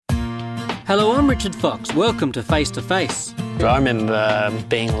Hello, I'm Richard Fox. Welcome to Face to Face. I remember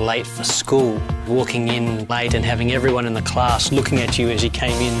being late for school, walking in late and having everyone in the class looking at you as you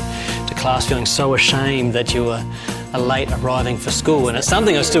came in to class, feeling so ashamed that you were late arriving for school, and it's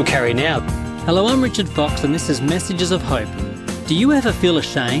something I still carry now. Hello, I'm Richard Fox and this is Messages of Hope. Do you ever feel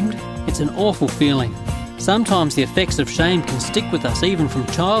ashamed? It's an awful feeling. Sometimes the effects of shame can stick with us even from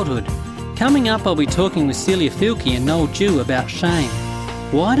childhood. Coming up, I'll be talking with Celia Filkey and Noel Dew about shame.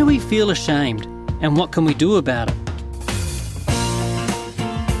 Why do we feel ashamed and what can we do about it?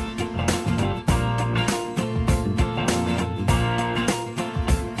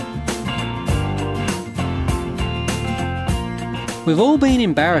 We've all been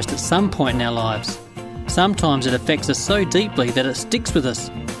embarrassed at some point in our lives. Sometimes it affects us so deeply that it sticks with us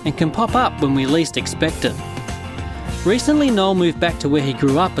and can pop up when we least expect it. Recently, Noel moved back to where he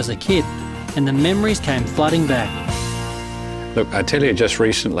grew up as a kid, and the memories came flooding back. Look, I tell you, just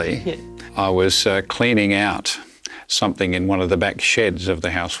recently, I was cleaning out something in one of the back sheds of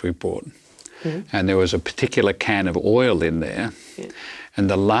the house we bought, and there was a particular can of oil in there, and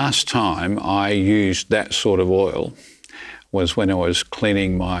the last time I used that sort of oil was when I was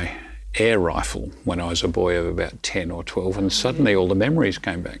cleaning my air rifle when I was a boy of about 10 or 12, and suddenly all the memories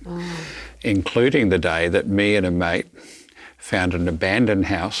came back, including the day that me and a mate found an abandoned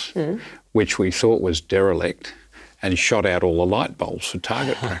house which we thought was derelict and shot out all the light bulbs for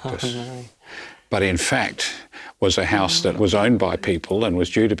target practice. But in fact was a house that was owned by people and was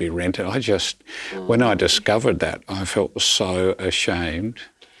due to be rented. When I discovered that, I felt so ashamed.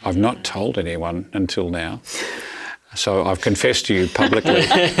 I've not told anyone until now. So I've confessed to you publicly.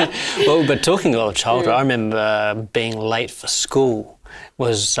 Well, but talking of childhood, I remember being late for school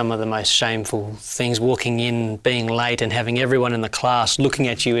was some of the most shameful things, walking in, being late and having everyone in the class looking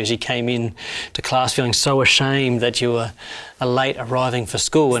at you as you came in to class, feeling so ashamed that you were late arriving for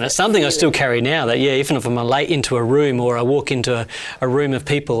school. And it's something I still carry now, that, even if I'm late into a room or I walk into a room of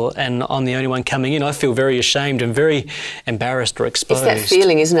people and I'm the only one coming in, I feel very ashamed and very embarrassed or exposed. It's that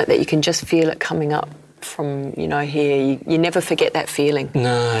feeling, isn't it, that you can just feel it coming up from, here. You never forget that feeling.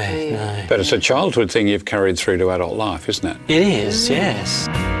 No. But it's a childhood thing you've carried through to adult life, isn't it? It is, yes.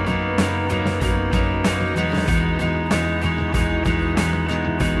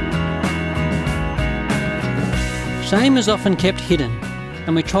 Shame is often kept hidden,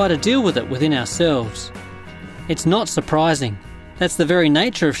 and we try to deal with it within ourselves. It's not surprising. That's the very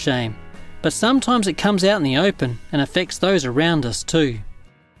nature of shame. But sometimes it comes out in the open and affects those around us too.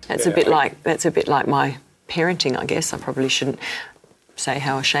 That's a bit like my parenting, I guess. I probably shouldn't say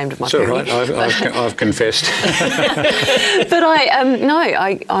how ashamed of my parenting. It's all right, I've confessed. But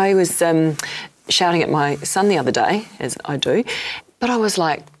I was shouting at my son the other day, as I do, but I was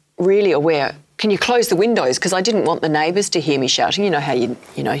like really aware. Can you close the windows? Because I didn't want the neighbours to hear me shouting. You know how you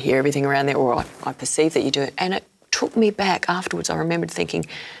hear everything around there, or I perceive that you do it. And it took me back afterwards. I remembered thinking,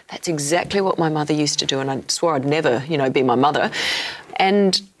 that's exactly what my mother used to do, and I swore I'd never, be my mother.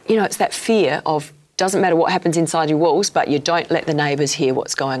 And it's that fear of, doesn't matter what happens inside your walls, but you don't let the neighbours hear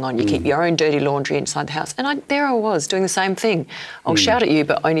what's going on. You keep your own dirty laundry inside the house. And there I was doing the same thing. I'll shout at you,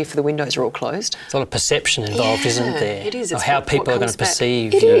 but only if the windows are all closed. There's a lot of perception involved, isn't there? It is. Of how people are going to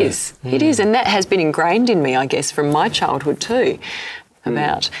perceive. It is. It is. And that has been ingrained in me, I guess, from my childhood too,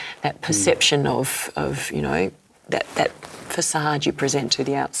 about that perception of that facade you present to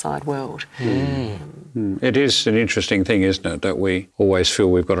the outside world. It is an interesting thing, isn't it, that we always feel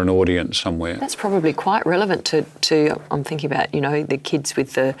we've got an audience somewhere. That's probably quite relevant to I'm thinking about, the kids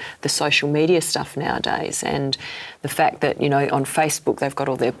with the social media stuff nowadays, and the fact that, on Facebook they've got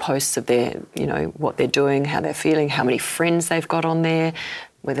all their posts of their, what they're doing, how they're feeling, how many friends they've got on there,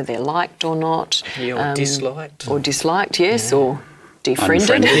 whether they're liked or not. Or disliked. Or disliked, yes, or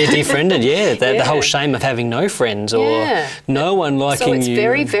defriended. Defriended, The whole shame of having no friends or no one liking you. So it's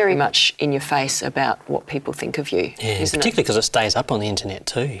very, very much in your face about what people think of you, isn't particularly because it stays up on the internet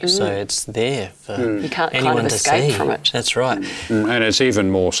too. So it's there for you can't anyone kind of to escape see. from it. That's right. And it's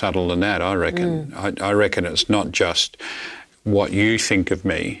even more subtle than that, I reckon. I reckon it's not just what you think of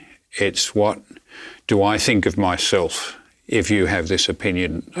me, it's what do I think of myself if you have this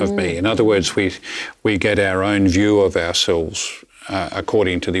opinion of me. In other words, we get our own view of ourselves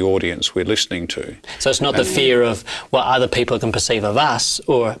according to the audience we're listening to. So it's not the fear of what other people can perceive of us,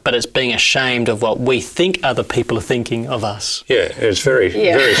 but it's being ashamed of what we think other people are thinking of us. Yeah, it's very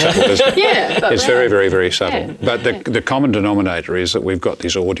subtle, isn't it? It's very, very, very subtle. But the common denominator is that we've got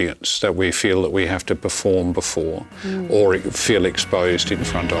this audience that we feel that we have to perform before or feel exposed in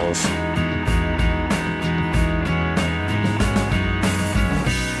front of.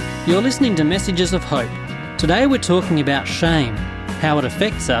 You're listening to Messages of Hope. Today we're talking about shame. how it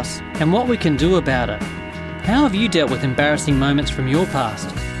affects us, and what we can do about it. How have you dealt with embarrassing moments from your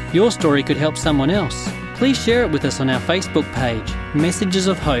past? Your story could help someone else. Please share it with us on our Facebook page, Messages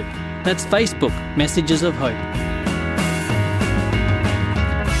of Hope. That's Facebook, Messages of Hope.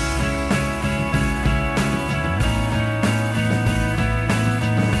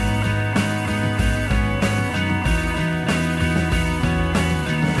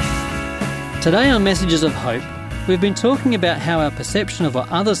 Today on Messages of Hope, we've been talking about how our perception of what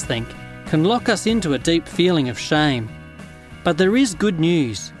others think can lock us into a deep feeling of shame. But there is good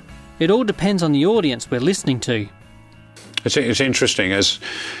news. It all depends on the audience we're listening to. It's interesting, as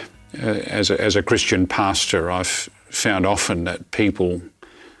a Christian pastor, I've found often that people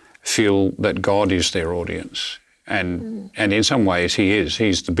feel that God is their audience. And in some ways he is.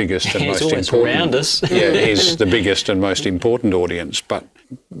 He's the biggest and most important. He's always around us. Yeah, he's the biggest and most important audience. But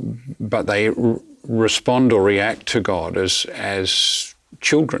they respond or react to God as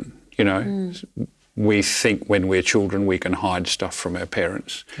children, you know. We think when we're children we can hide stuff from our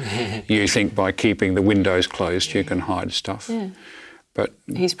parents. You think by keeping the windows closed you can hide stuff. Yeah. But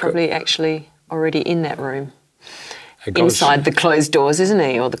he's probably actually already in that room, inside the closed doors, isn't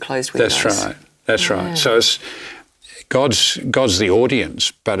he, or the closed windows? That's right. So it's God's the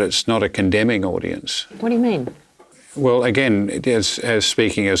audience, but it's not a condemning audience. What do you mean? Well, again, as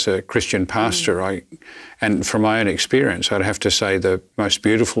speaking as a Christian pastor, and from my own experience, I'd have to say the most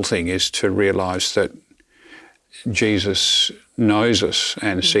beautiful thing is to realise that Jesus knows us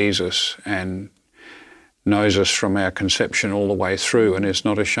and sees us and knows us from our conception all the way through and is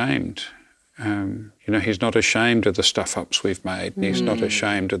not ashamed. He's not ashamed of the stuff-ups we've made. And he's not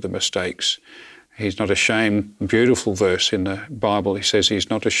ashamed of the mistakes. He's not ashamed. Beautiful verse in the Bible, he says he's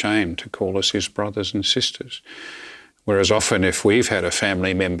not ashamed to call us his brothers and sisters. Whereas often if we've had a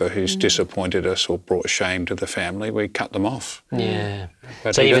family member who's disappointed us or brought shame to the family, we cut them off. Yeah.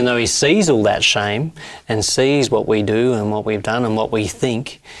 But so even though he sees all that shame and sees what we do and what we've done and what we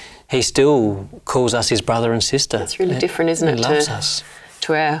think, he still calls us his brother and sister. It's really different, isn't it? He loves us.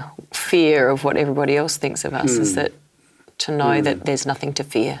 To our fear of what everybody else thinks of us, is that to know that there's nothing to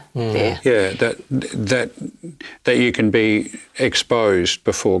fear there. Yeah, that you can be exposed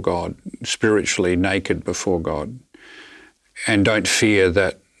before God, spiritually naked before God, and don't fear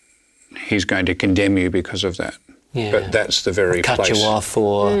that he's going to condemn you because of that. Yeah. But that's the very place. Cut you off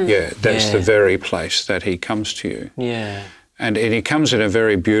or... That's the very place that he comes to you. Yeah. And he comes in a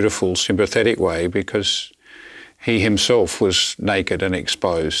very beautiful, sympathetic way because he himself was naked and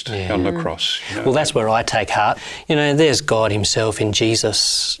exposed on the cross. You know? Well, that's where I take heart. You know, there's God himself in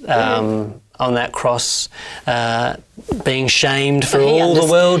Jesus on that cross, being shamed for all the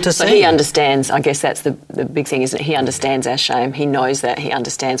world to see. So he understands, I guess that's the big thing, isn't it? He understands our shame. He knows that. He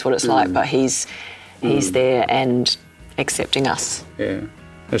understands what it's like, but he's there and accepting us. Yeah.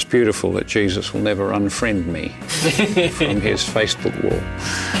 It's beautiful that Jesus will never unfriend me from his Facebook wall.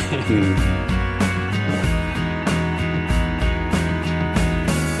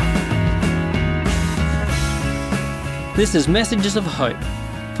 This is Messages of Hope.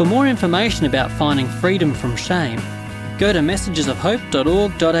 For more information about finding freedom from shame, go to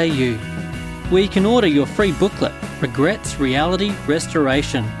messagesofhope.org.au, where you can order your free booklet, Regrets, Reality,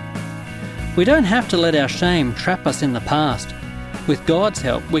 Restoration. We don't have to let our shame trap us in the past. With God's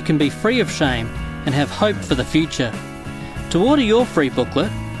help, we can be free of shame and have hope for the future. To order your free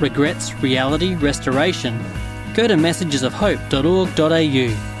booklet, Regrets, Reality, Restoration, go to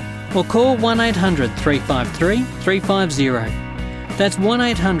messagesofhope.org.au or call 1800 353 350. That's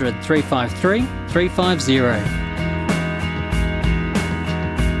 1800 353 350.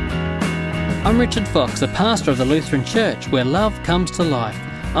 I'm Richard Fox, a pastor of the Lutheran Church where love comes to life.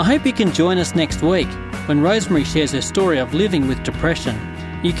 I hope you can join us next week when Rosemary shares her story of living with depression.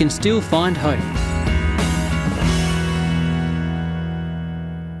 You can still find hope.